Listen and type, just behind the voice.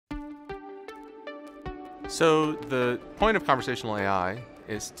So the point of conversational AI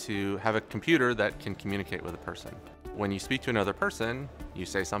is to have a computer that can communicate with a person. When you speak to another person, you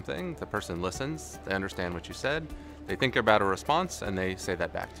say something, the person listens, they understand what you said, they think about a response, and they say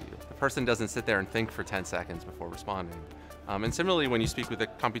that back to you. The person doesn't sit there and think for 10 seconds before responding. And similarly, when you speak with a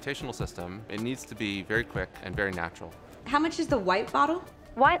computational system, it needs to be very quick and very natural. How much is the white bottle?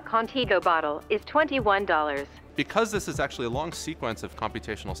 White Contigo bottle is $21. Because this is actually a long sequence of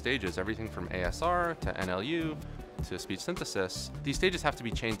computational stages, everything from ASR to NLU to speech synthesis, these stages have to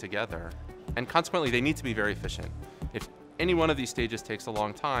be chained together, and consequently they need to be very efficient. If any one of these stages takes a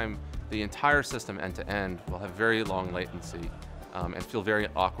long time, the entire system end to end will have very long latency and feel very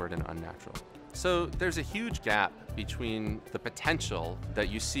awkward and unnatural. So there's a huge gap between the potential that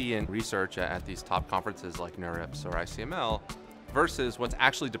you see in research at these top conferences like NeurIPS or ICML versus what's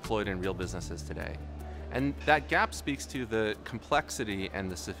actually deployed in real businesses today. And that gap speaks to the complexity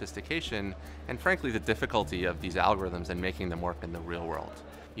and the sophistication and frankly the difficulty of these algorithms and making them work in the real world.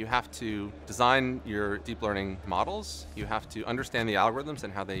 You have to design your deep learning models, you have to understand the algorithms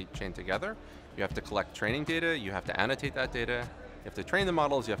and how they chain together, you have to collect training data, you have to annotate that data, you have to train the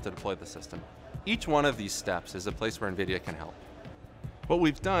models, you have to deploy the system. Each one of these steps is a place where NVIDIA can help. What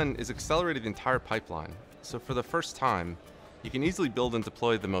we've done is accelerated the entire pipeline. So for the first time, you can easily build and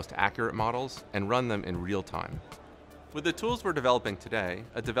deploy the most accurate models and run them in real time. With the tools we're developing today,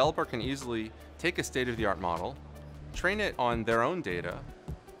 a developer can easily take a state-of-the-art model, train it on their own data,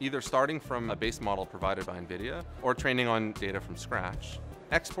 either starting from a base model provided by NVIDIA or training on data from scratch,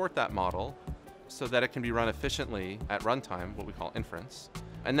 export that model so that it can be run efficiently at runtime, what we call inference,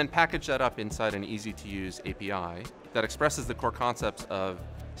 and then package that up inside an easy-to-use API that expresses the core concepts of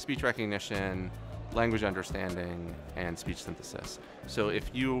speech recognition, language understanding, and speech synthesis. So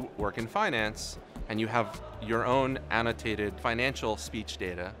if you work in finance and you have your own annotated financial speech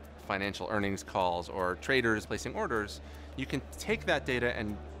data, financial earnings calls, or traders placing orders, you can take that data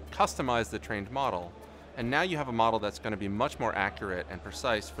and customize the trained model. And now you have a model that's going to be much more accurate and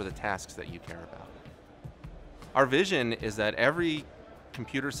precise for the tasks that you care about. Our vision is that every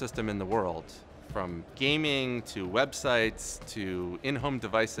computer system in the world, from gaming to websites to in-home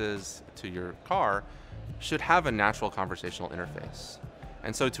devices to your car, should have a natural conversational interface.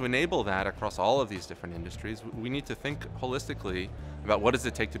 And so to enable that across all of these different industries, we need to think holistically about what does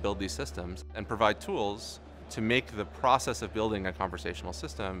it take to build these systems and provide tools to make the process of building a conversational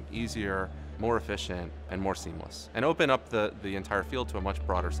system easier, more efficient, and more seamless, and open up the entire field to a much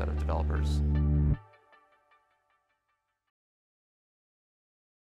broader set of developers.